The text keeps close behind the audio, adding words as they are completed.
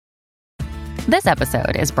This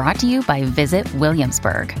episode is brought to you by Visit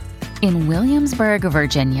Williamsburg. In Williamsburg,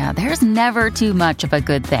 Virginia, there's never too much of a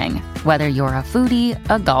good thing. Whether you're a foodie,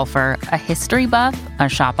 a golfer, a history buff, a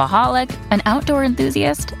shopaholic, an outdoor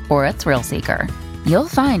enthusiast, or a thrill seeker, you'll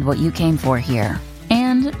find what you came for here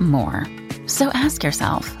and more. So ask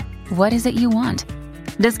yourself, what is it you want?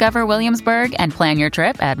 Discover Williamsburg and plan your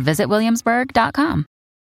trip at visitwilliamsburg.com.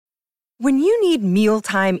 When you need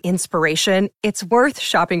mealtime inspiration, it's worth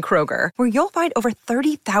shopping Kroger, where you'll find over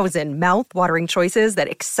 30,000 mouth-watering choices that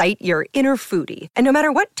excite your inner foodie. And no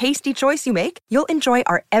matter what tasty choice you make, you'll enjoy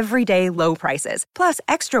our everyday low prices, plus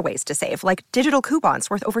extra ways to save, like digital coupons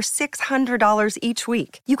worth over $600 each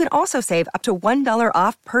week. You can also save up to $1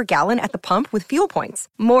 off per gallon at the pump with fuel points.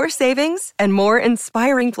 More savings and more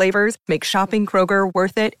inspiring flavors make shopping Kroger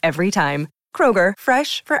worth it every time. Kroger,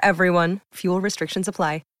 fresh for everyone. Fuel restrictions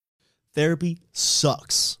apply. Therapy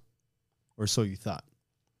sucks, or so you thought.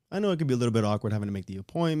 I know it can be a little bit awkward having to make the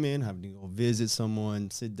appointment, having to go visit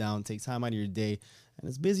someone, sit down, take time out of your day. And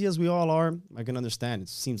as busy as we all are, I can understand. It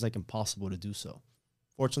seems like impossible to do so.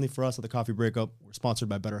 Fortunately for us at the Coffee Breakup, we're sponsored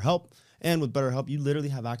by BetterHelp. And with BetterHelp, you literally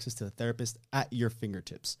have access to a therapist at your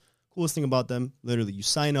fingertips. Coolest thing about them, literally you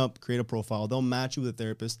sign up, create a profile, they'll match you with a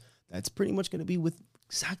therapist that's pretty much going to be with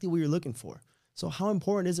exactly what you're looking for. So how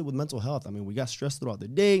important is it with mental health? I mean, we got stress throughout the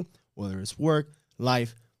day, whether it's work,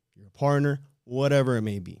 life, your partner, whatever it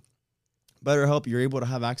may be. BetterHelp, you're able to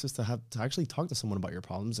have access to actually talk to someone about your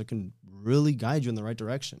problems that can really guide you in the right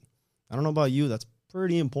direction. I don't know about you, that's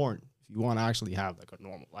pretty important if you want to actually have like a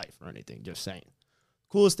normal life or anything, just saying.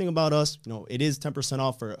 Coolest thing about us, it is 10%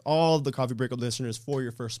 off for all the Coffee Breakup listeners for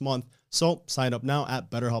your first month. So sign up now at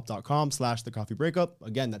betterhelp.com/thecoffeebreakup.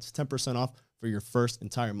 Again, that's 10% off for your first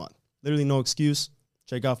entire month. Literally no excuse.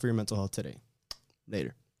 Check out for your mental health today.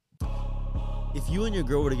 Later. If you and your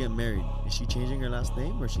girl were to get married, is she changing her last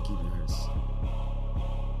name or is she keeping hers?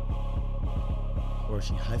 Or is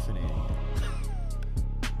she hyphenating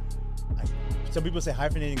it? Some people say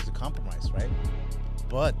hyphenating is a compromise, right?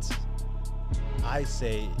 But I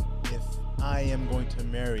say if I am going to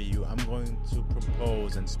marry you, I'm going to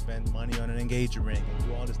propose and spend money on an engagement ring and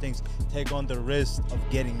do all these things, take on the risk of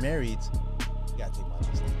getting married, you gotta take my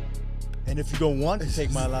last name. And if you don't want to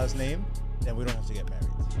take my last name, then we don't have to get married.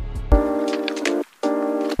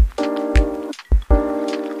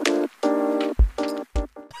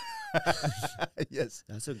 Yes,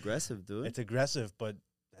 that's aggressive, dude. It's aggressive, but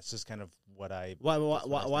that's just kind of what I.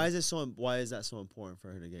 Why is it so? Why is that so important for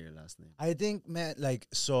her to get your last name? I think, man,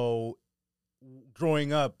 so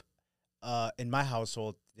growing up, in my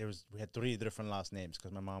household, we had 3 different last names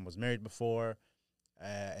because my mom was married before,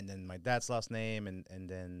 and then my dad's last name, and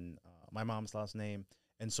then my mom's last name.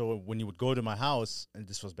 And so when you would go to my house, and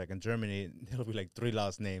this was back in Germany, it'll be like 3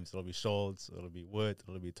 last names. It'll be Schultz, it'll be Wood,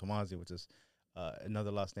 it'll be Tomasi, which is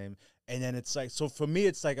another last name. And then it's like, so for me,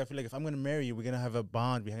 it's like, I feel like if I'm going to marry you, we're going to have a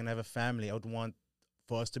bond, we're going to have a family. I would want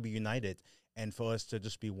for us to be united and for us to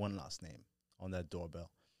just be one last name on that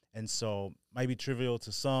doorbell. And so might be trivial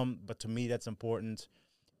to some, but to me, that's important.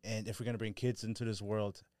 And if we're going to bring kids into this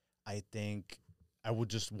world, I think I would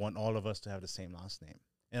just want all of us to have the same last name.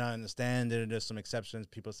 And I understand that there's some exceptions.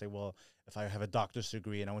 People say, well, if I have a doctor's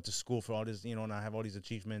degree and I went to school for all this, and I have all these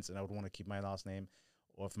achievements and I would want to keep my last name,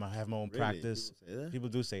 or if I have my own practice. People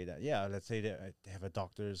do say that. Yeah, let's say that they have a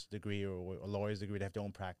doctor's degree or a lawyer's degree. They have their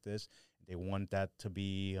own practice. They want that to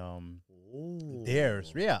be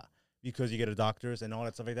theirs. Yeah, because you get a doctor's and all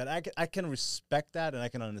that stuff like that. I can respect that and I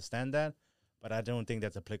can understand that, but I don't think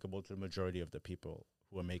that's applicable to the majority of the people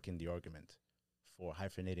who are making the argument for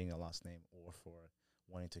hyphenating a last name or for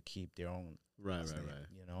wanting to keep their own last name,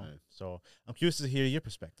 Right. So I'm curious to hear your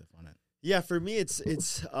perspective on it. Yeah, for me, it's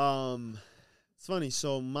funny.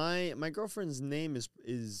 So my girlfriend's name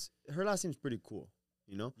is her last name's pretty cool,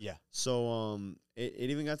 Yeah. So it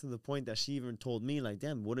even got to the point that she even told me, like,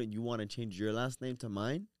 damn, wouldn't you want to change your last name to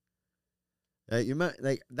mine?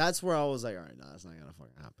 That's where I was like, all right, no, that's not gonna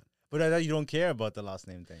fucking happen. But I thought you don't care about the last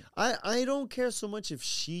name thing. I don't care so much if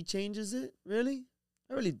she changes it. Really,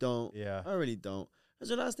 I really don't. Yeah, I really don't. Because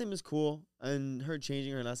her last name is cool, and her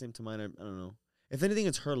changing her last name to mine, I don't know. If anything,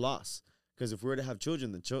 it's her loss. Because if we were to have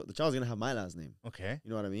children, the child's going to have my last name. Okay. You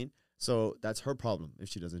know what I mean? So that's her problem if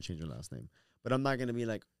she doesn't change her last name. But I'm not going to be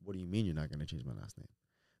like, what do you mean you're not going to change my last name?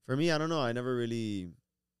 For me, I don't know. I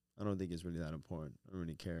don't think it's really that important. I don't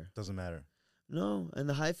really care. Doesn't matter. No. And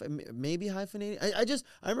the maybe hyphenating. I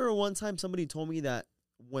remember one time somebody told me that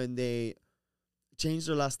when they changed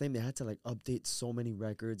their last name, they had to like update so many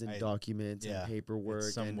records and documents and paperwork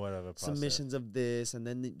it's somewhat of a process. Submissions of this. And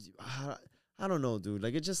then I don't know, dude.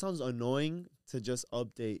 Like, it just sounds annoying to just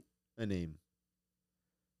update a name.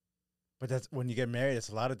 But that's when you get married. It's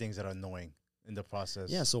a lot of things that are annoying in the process.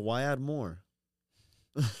 Yeah, so why add more?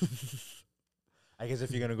 I guess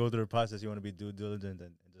if you're gonna go through the process, you want to be due diligent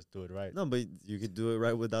and just do it right. No, but you could do it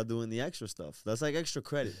right without doing the extra stuff. That's like extra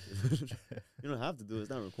credit. You don't have to do it. It's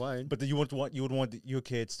not required. But you would want your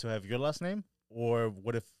kids to have your last name, or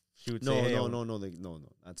what if she would No, say, hey, no.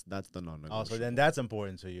 That's the non-negotiable. Oh, so then that's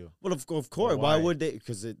important to you. Well, of course. Well, Why why? would they?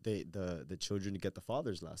 Because the children get the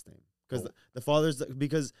father's last name. Because the father's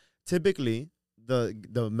because typically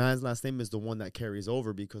the man's last name is the one that carries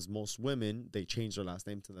over. Because most women they change their last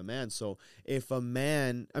name to the man. So if a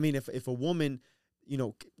woman,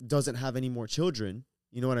 doesn't have any more children,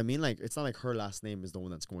 you know what I mean? Like it's not like her last name is the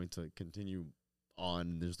one that's going to continue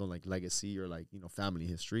on. There's no like legacy or like family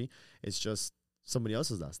history. It's just somebody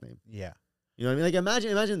else's last name. Yeah. You know what I mean? Like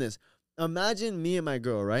imagine this. Imagine me and my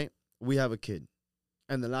girl, right? We have a kid.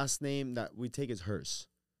 And the last name that we take is hers.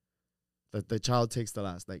 The child takes her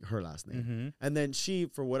last name. Mm-hmm. And then she,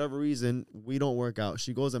 for whatever reason, we don't work out.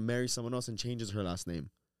 She goes and marries someone else and changes her last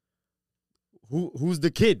name. Who's the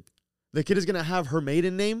kid? The kid is going to have her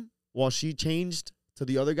maiden name while she changed to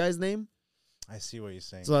the other guy's name? I see what you're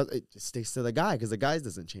saying. So it just sticks to the guy because the guy's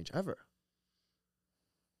doesn't change ever.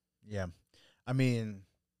 Yeah. I mean.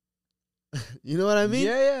 You know what I mean?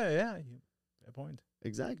 Yeah. Fair point.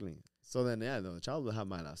 Exactly. So then, the child will have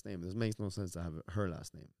my last name. This makes no sense to have her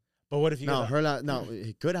last name. But what if you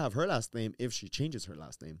he could have her last name if she changes her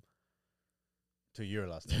last name to your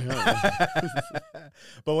last name?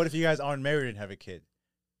 But what if you guys aren't married and have a kid?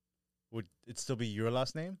 Would it still be your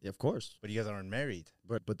last name? Yeah, of course. But you guys aren't married.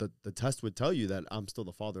 But the test would tell you that I'm still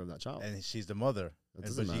the father of that child. And she's the mother.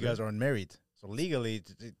 That But you guys aren't married. So legally,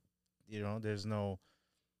 there's no,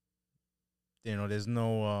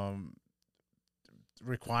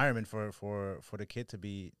 requirement for the kid to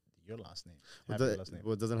be your last name.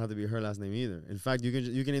 Well, it doesn't have to be her last name either. In fact, you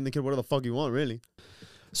can name the kid whatever the fuck you want, really.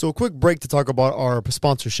 So a quick break to talk about our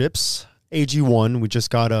sponsorships. AG1, we just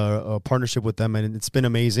got a partnership with them, and it's been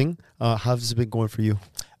amazing. How's it been going for you?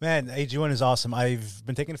 Man, AG1 is awesome. I've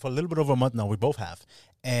been taking it for a little bit over a month now. We both have.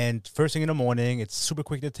 And first thing in the morning, it's super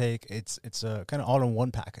quick to take. It's a kind of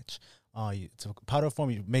all-in-one package. It's a powder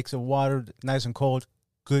form. It makes the water nice and cold,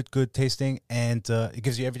 good tasting, and it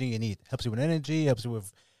gives you everything you need. Helps you with energy, helps you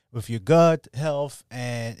with your gut health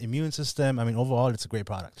and immune system. I mean, overall, it's a great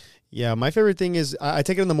product. Yeah, my favorite thing is I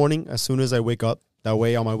take it in the morning as soon as I wake up. That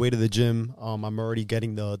way, on my way to the gym, I'm already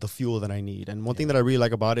getting the fuel that I need. And one thing that I really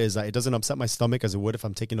like about it is that it doesn't upset my stomach as it would if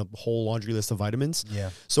I'm taking a whole laundry list of vitamins.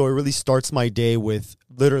 Yeah. So it really starts my day with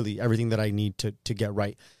literally everything that I need to get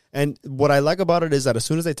right. And what I like about it is that as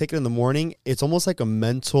soon as I take it in the morning, it's almost like a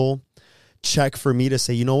mental check for me to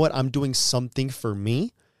say, you know what, I'm doing something for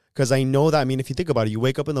me. Because I know that, I mean, if you think about it, you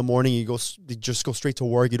wake up in the morning, you just go straight to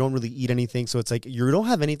work. You don't really eat anything. So it's like you don't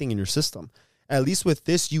have anything in your system. At least with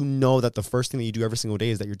this, you know that the first thing that you do every single day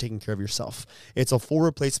is that you're taking care of yourself. It's a full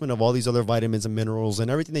replacement of all these other vitamins and minerals and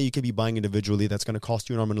everything that you could be buying individually that's going to cost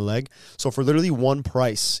you an arm and a leg. So for literally one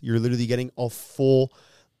price, you're literally getting a full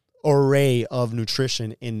array of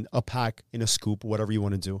nutrition in a pack, in a scoop, whatever you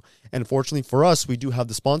want to do. And fortunately for us, we do have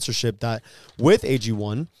the sponsorship that with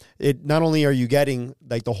AG1, it not only are you getting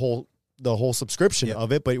like the whole subscription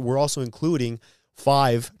of it, but we're also including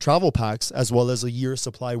 5 travel packs as well as a year's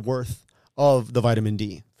supply worth of the vitamin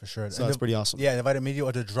D. For sure. So that's pretty awesome. Yeah, the vitamin D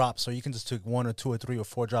or the drops. So you can just take 1 or 2 or 3 or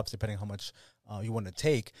 4 drops depending on how much you want to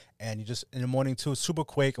take. And you just, in the morning too, super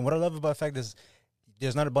quick. And what I love about the fact is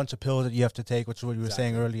there's not a bunch of pills that you have to take, which is what you were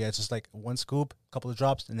saying earlier. It's just like 1 scoop, a couple of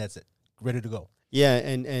drops, and that's it. Ready to go. Yeah,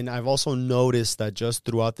 and I've also noticed that just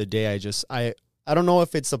throughout the day, I don't know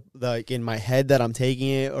if it's like in my head that I'm taking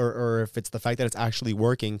it or if it's the fact that it's actually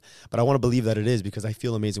working, but I want to believe that it is because I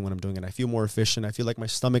feel amazing when I'm doing it. I feel more efficient. I feel like my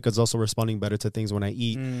stomach is also responding better to things when I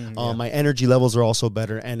eat. My energy levels are also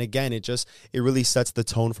better. And again, it really sets the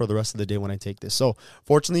tone for the rest of the day when I take this. So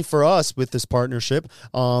fortunately for us with this partnership,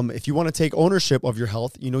 if you want to take ownership of your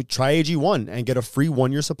health, try AG1 and get a free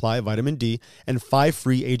 1-year supply of vitamin D and 5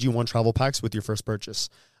 free AG1 travel packs with your first purchase.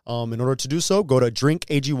 In order to do so, go to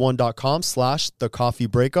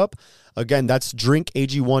drinkag1.com/thecoffeebreakup. Again, that's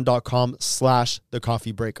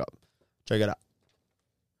drinkag1.com/thecoffeebreakup. Check it out.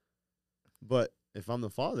 But if I'm the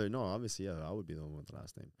father, no, obviously, I would be the one with the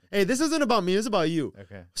last name. Hey, this isn't about me. It's about you.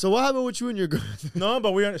 Okay. So what happened with you and your girl? No,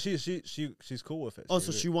 but she's cool with it. Oh,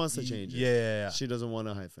 so she wants to change it. Yeah. She doesn't want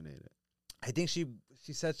to hyphenate it. I think she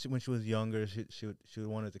said when she was younger, she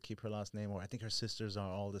wanted to keep her last name, or I think her sisters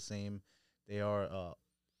are all the same. They are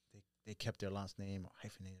they kept their last name or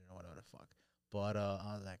hyphenated or whatever the fuck. But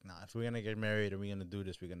I was like, nah, if we're gonna get married and we're gonna do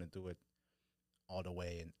this, we're gonna do it all the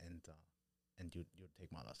way, and you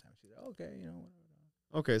take my last name. She's like, okay, whatever.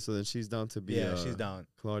 Okay, so then she's down to be. Yeah, she's down.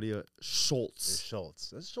 Claudia Schultz.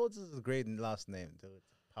 Schultz. Schultz is a great last name, dude.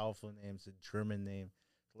 Powerful name. It's a German name.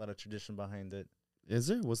 A lot of tradition behind it. Is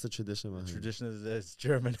there? What's the tradition behind it? Tradition is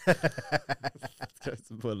German.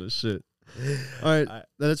 That's full of shit. All right, now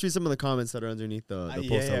let's read some of the comments that are underneath the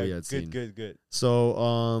post that we had seen. Good.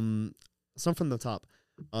 So, some from the top.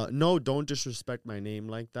 No, don't disrespect my name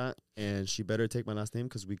like that. And she better take my last name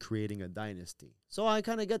because we're creating a dynasty. So I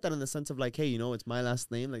kind of get that in the sense of like, hey, you know, it's my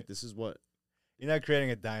last name. Like, this is what. You're not creating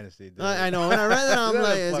a dynasty, dude. I know. When I read that, I'm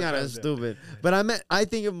like, it's kind of stupid. But I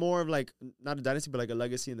think of more of like, not a dynasty, but like a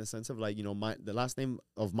legacy in the sense of like, you know, the last name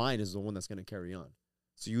of mine is the one that's going to carry on.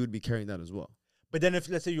 So you would be carrying that as well. But then if,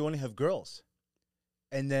 let's say, you only have girls,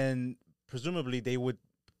 and then presumably they would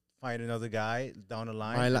find another guy down the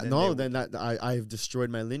line. I've destroyed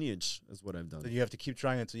my lineage is what I've done. So you have to keep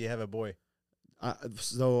trying until you have a boy.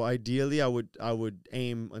 So ideally, I would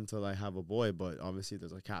aim until I have a boy, but obviously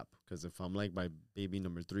there's a cap because if I'm like by baby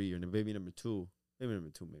number 3 or baby number 2, maybe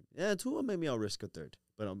 2, or maybe I'll risk a third.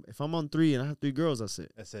 But if I'm on 3 and I have 3 girls, that's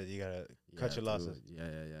it. That's it. You gotta cut your losses. Yeah.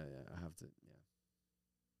 I have to.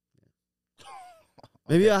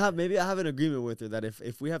 Maybe I have an agreement with her that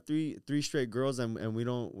if we have three straight girls and we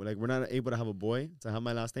don't like we're not able to have a boy to have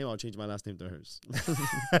my last name, I'll change my last name to hers.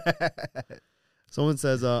 Someone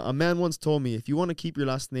says a man once told me, if you want to keep your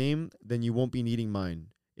last name, then you won't be needing mine.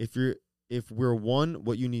 If we're one,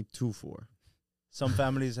 what you need 2 for? Some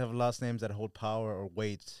families have last names that hold power or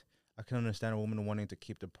weight. I can understand a woman wanting to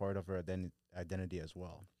keep the part of her identity as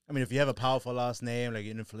well. I mean, if you have a powerful last name, like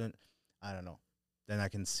influent, I don't know, then I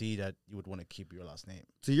can see that you would want to keep your last name.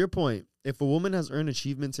 To your point, if a woman has earned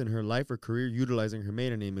achievements in her life or career utilizing her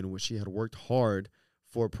maiden name in which she had worked hard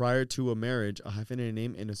for prior to a marriage, a hyphenated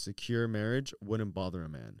name in a secure marriage wouldn't bother a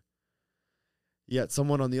man. Yet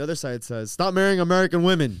someone on the other side says, stop marrying American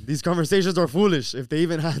women. These conversations are foolish if they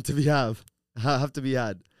even have to be had. I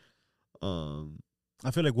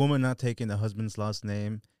feel like woman not taking the husband's last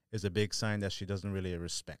name is a big sign that she doesn't really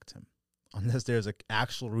respect him. Unless there's an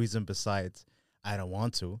actual reason besides, I don't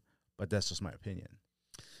want to, but that's just my opinion.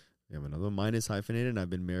 Yeah, but another mine is hyphenated and I've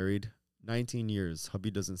been married 19 years.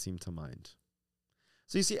 Hubby doesn't seem to mind.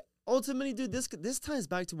 So you see, ultimately, dude, this ties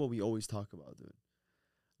back to what we always talk about, dude.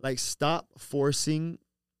 Like, stop forcing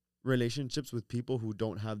relationships with people who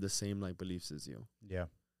don't have the same, like, beliefs as you. Yeah.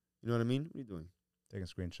 You know what I mean? What are you doing? Taking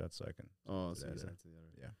screenshots so I can. Oh, so you sent it to the other.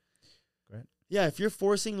 Yeah. Go ahead. Yeah, if you're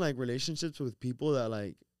forcing, like, relationships with people that,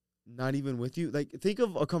 like, not even with you, like, think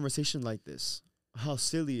of a conversation like this, how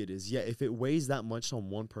silly it is. Yeah, if it weighs that much on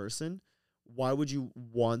one person, why would you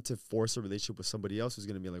want to force a relationship with somebody else who's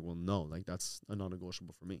going to be like, well, no, like, that's a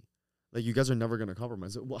non-negotiable for me. Like, you guys are never going to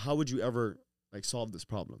compromise. Well, how would you ever, like, solve this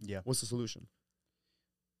problem? Yeah. What's the solution?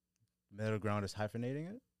 Middle ground is hyphenating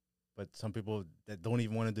it, but some people that don't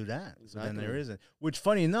even want to do that. Exactly. So then there isn't. Which,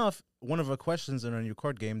 funny enough, one of the questions in your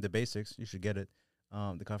card game, The Basics, you should get it,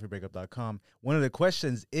 thecoffeebreakup.com. One of the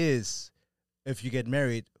questions is, if you get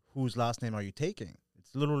married, whose last name are you taking?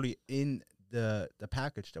 It's literally in the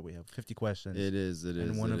package that we have, 50 questions. It is.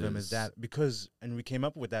 And one of them is that because, and we came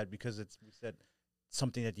up with that because we said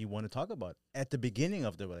something that you want to talk about at the beginning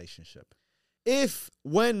of the relationship. If,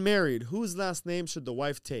 when married, whose last name should the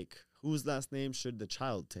wife take? Whose last name should the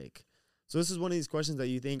child take? So this is one of these questions that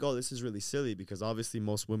you think, oh, this is really silly because obviously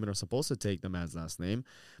most women are supposed to take the man's last name.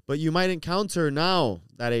 But you might encounter now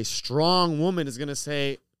that a strong woman is going to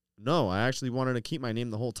say, no, I actually wanted to keep my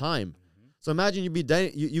name the whole time. So imagine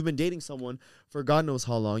you've been dating someone for God knows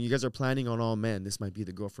how long. You guys are planning on, oh, man, this might be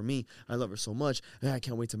the girl for me. I love her so much. Man, I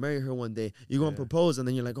can't wait to marry her one day. You go and propose, and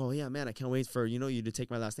then you're like, oh, yeah, man, I can't wait for, you to take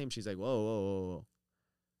my last name. She's like, whoa.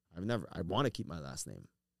 I want to keep my last name.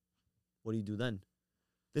 What do you do then?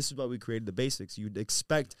 This is why we created The Basics. You'd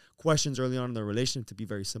expect questions early on in the relationship to be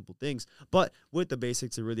very simple things. But with The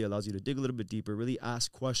Basics, it really allows you to dig a little bit deeper, really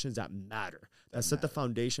ask questions that matter, that set the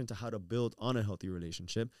foundation to how to build on a healthy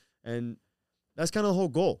relationship. And that's kind of the whole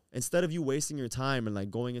goal. Instead of you wasting your time and like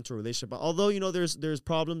going into a relationship, although, there's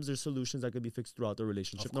problems, there's solutions that could be fixed throughout the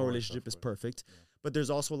relationship. No relationship is perfect, but there's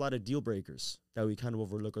also a lot of deal breakers that we kind of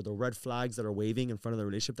overlook, or the red flags that are waving in front of the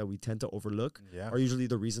relationship that we tend to overlook are usually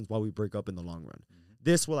the reasons why we break up in the long run.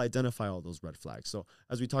 This will identify all those red flags. So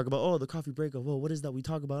as we talk about, the coffee breakup, what is that? We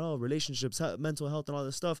talk about, relationships, mental health, and all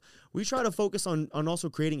this stuff. We try to focus on also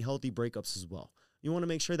creating healthy breakups as well. You want to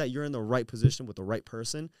make sure that you're in the right position with the right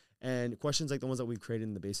person. And questions like the ones that we've created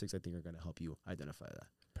in The Basics, I think, are going to help you identify that.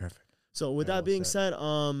 Perfect. So with that being said,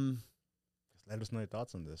 let us know your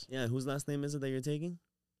thoughts on this. Yeah, whose last name is it that you're taking?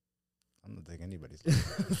 I'm not taking anybody's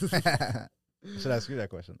last name. Should I ask you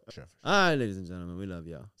that question? Sure. All right, ladies and gentlemen, we love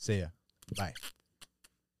y'all. See ya. Bye.